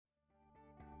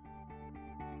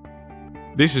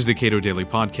This is the Cato Daily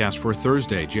Podcast for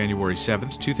Thursday, January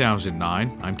 7th,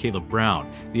 2009. I'm Caleb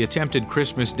Brown. The attempted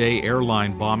Christmas Day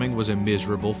airline bombing was a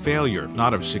miserable failure,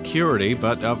 not of security,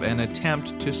 but of an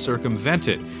attempt to circumvent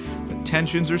it. But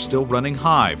tensions are still running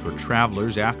high for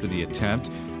travelers after the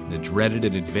attempt. The dreaded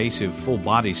and invasive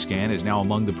full-body scan is now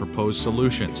among the proposed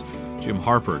solutions. Jim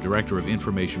Harper, Director of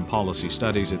Information Policy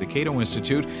Studies at the Cato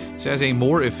Institute, says a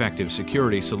more effective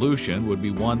security solution would be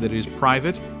one that is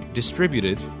private,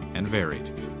 distributed, and varied.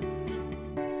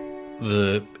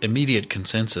 The immediate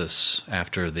consensus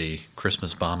after the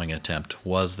Christmas bombing attempt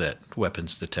was that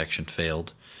weapons detection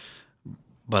failed,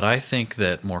 but I think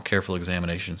that more careful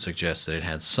examination suggests that it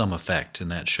had some effect,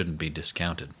 and that shouldn't be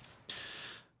discounted.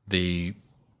 The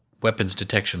weapons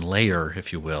detection layer,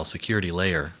 if you will, security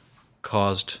layer,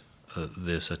 caused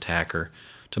this attacker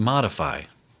to modify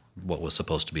what was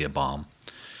supposed to be a bomb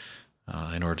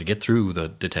in order to get through the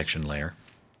detection layer,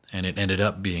 and it ended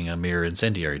up being a mere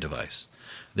incendiary device.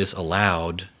 This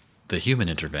allowed the human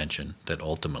intervention that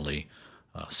ultimately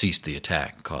ceased the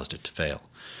attack, caused it to fail.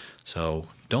 So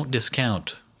don't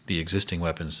discount the existing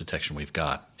weapons detection we've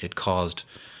got. It caused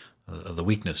the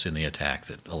weakness in the attack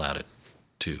that allowed it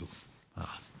to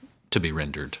be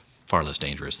rendered far less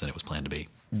dangerous than it was planned to be.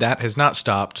 That has not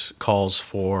stopped calls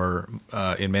for,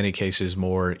 in many cases,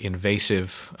 more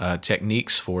invasive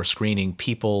techniques for screening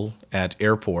people at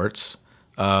airports.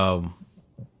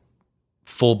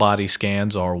 Full-body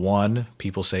scans are one.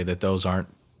 People say that those aren't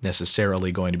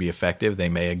necessarily going to be effective. They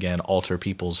may, again, alter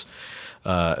people's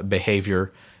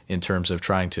behavior in terms of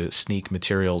trying to sneak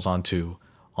materials onto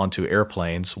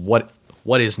airplanes. What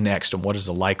is next, and what is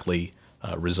the likely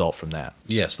result from that?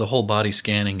 Yes, the whole body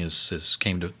scanning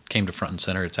came to front and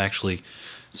center. It's actually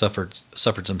suffered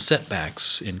some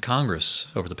setbacks in Congress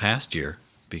over the past year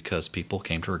because people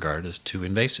came to regard it as too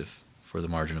invasive for the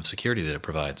margin of security that it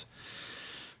provides.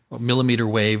 Millimeter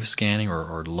wave scanning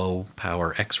or low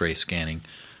power X-ray scanning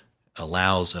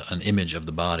allows an image of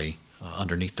the body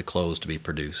underneath the clothes to be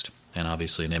produced, and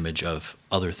obviously an image of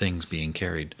other things being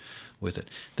carried with it.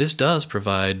 This does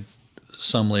provide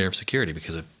some layer of security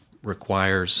because it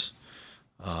requires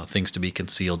things to be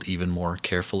concealed even more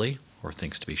carefully, or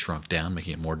things to be shrunk down,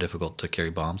 making it more difficult to carry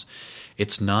bombs.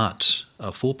 It's not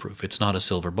foolproof. It's not a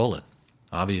silver bullet.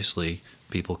 Obviously,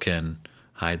 people can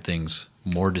hide things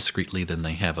more discreetly than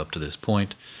they have up to this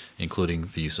point, including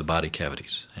the use of body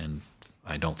cavities. And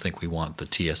I don't think we want the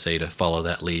TSA to follow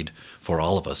that lead for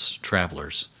all of us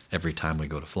travelers every time we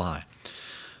go to fly.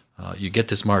 You get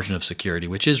this margin of security,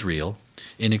 which is real,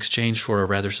 in exchange for a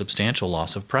rather substantial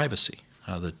loss of privacy.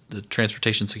 The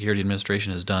Transportation Security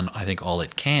Administration has done, I think, all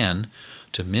it can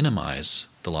to minimize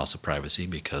the loss of privacy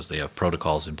because they have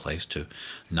protocols in place to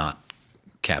not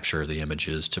capture the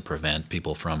images, to prevent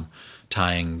people from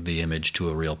tying the image to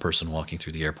a real person walking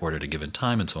through the airport at a given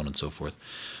time, and so on and so forth.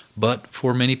 But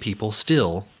for many people,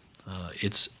 still,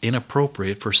 it's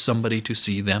inappropriate for somebody to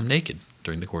see them naked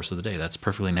during the course of the day. That's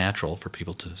perfectly natural for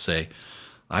people to say,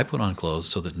 I put on clothes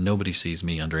so that nobody sees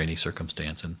me under any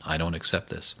circumstance, and I don't accept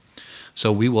this.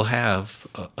 So we will have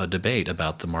a debate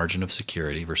about the margin of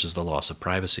security versus the loss of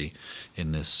privacy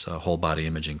in this whole body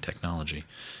imaging technology,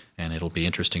 and it'll be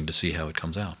interesting to see how it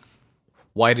comes out.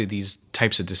 Why do these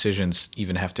types of decisions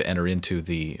even have to enter into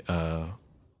the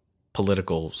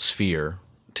political sphere?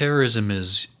 Terrorism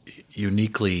is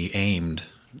uniquely aimed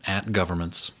at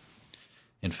governments.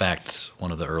 In fact,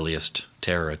 one of the earliest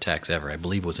terror attacks ever, I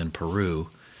believe, was in Peru.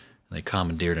 They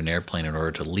commandeered an airplane in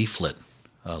order to leaflet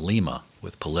Lima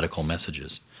with political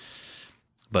messages.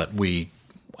 But we,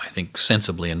 I think,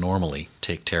 sensibly and normally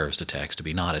take terrorist attacks to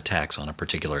be not attacks on a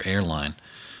particular airline,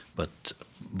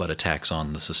 but attacks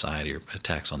on the society or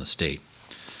attacks on the state.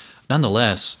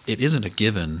 Nonetheless, it isn't a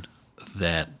given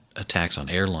that attacks on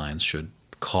airlines should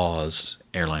cause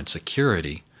airline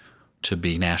security to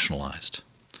be nationalized.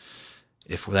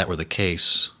 If that were the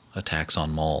case, attacks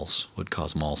on malls would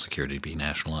cause mall security to be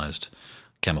nationalized,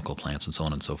 chemical plants, and so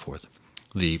on and so forth.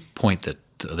 The point that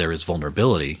there is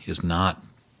vulnerability is not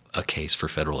a case for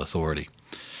federal authority.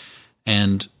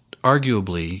 And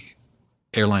arguably,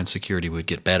 airline security would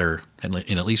get better in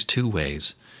at least two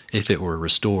ways if it were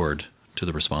restored to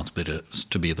the responsibility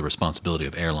to be the responsibility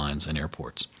of airlines and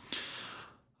airports.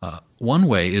 One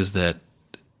way is that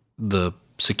the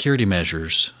security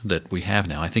measures that we have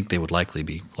now, I think they would likely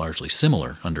be largely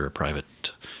similar under a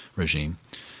private regime.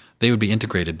 They would be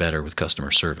integrated better with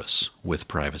customer service, with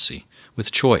privacy,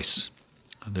 with choice.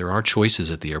 There are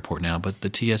choices at the airport now, but the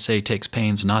TSA takes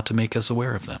pains not to make us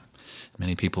aware of them.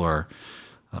 Many people are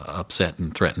upset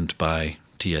and threatened by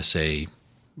TSA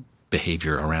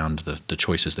behavior around the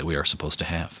choices that we are supposed to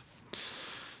have.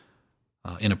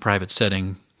 In a private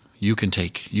setting, you can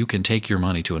take your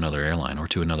money to another airline or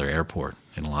to another airport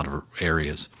in a lot of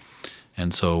areas.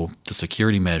 And so the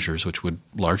security measures, which would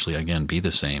largely, again, be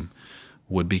the same,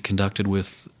 would be conducted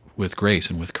with grace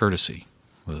and with courtesy,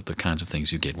 the kinds of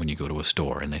things you get when you go to a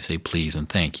store and they say please and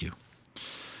thank you.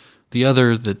 The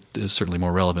other that is certainly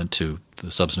more relevant to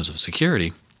the substance of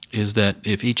security is that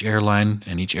if each airline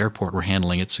and each airport were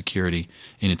handling its security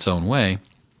in its own way,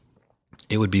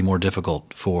 it would be more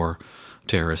difficult for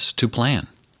terrorists to plan.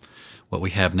 What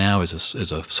we have now is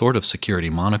a sort of security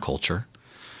monoculture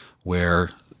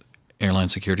where airline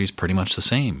security is pretty much the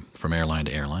same from airline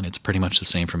to airline. It's pretty much the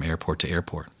same from airport to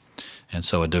airport. And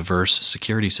so a diverse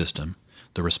security system,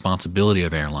 the responsibility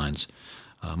of airlines,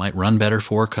 might run better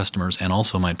for customers and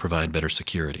also might provide better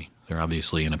security. They're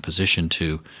obviously in a position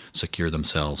to secure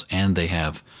themselves, and they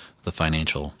have the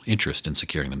financial interest in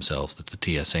securing themselves that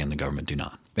the TSA and the government do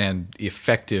not. And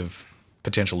effective,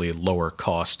 potentially lower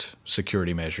cost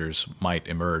security measures might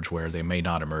emerge where they may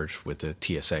not emerge with the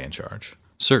TSA in charge.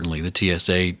 Certainly, the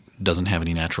TSA doesn't have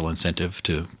any natural incentive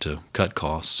to cut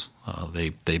costs.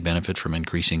 They benefit from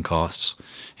increasing costs,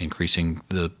 increasing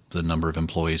the number of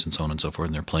employees, and so on and so forth.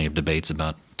 And there are plenty of debates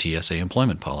about TSA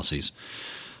employment policies.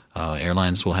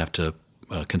 Airlines will have to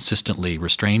consistently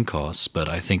restrain costs, but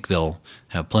I think they'll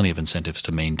have plenty of incentives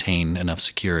to maintain enough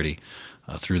security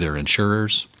through their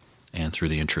insurers and through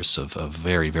the interests of a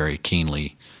very, very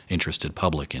keenly interested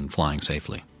public in flying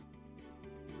safely.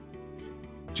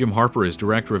 Jim Harper is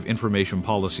Director of Information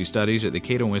Policy Studies at the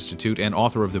Cato Institute and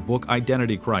author of the book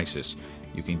Identity Crisis.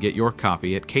 You can get your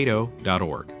copy at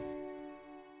cato.org.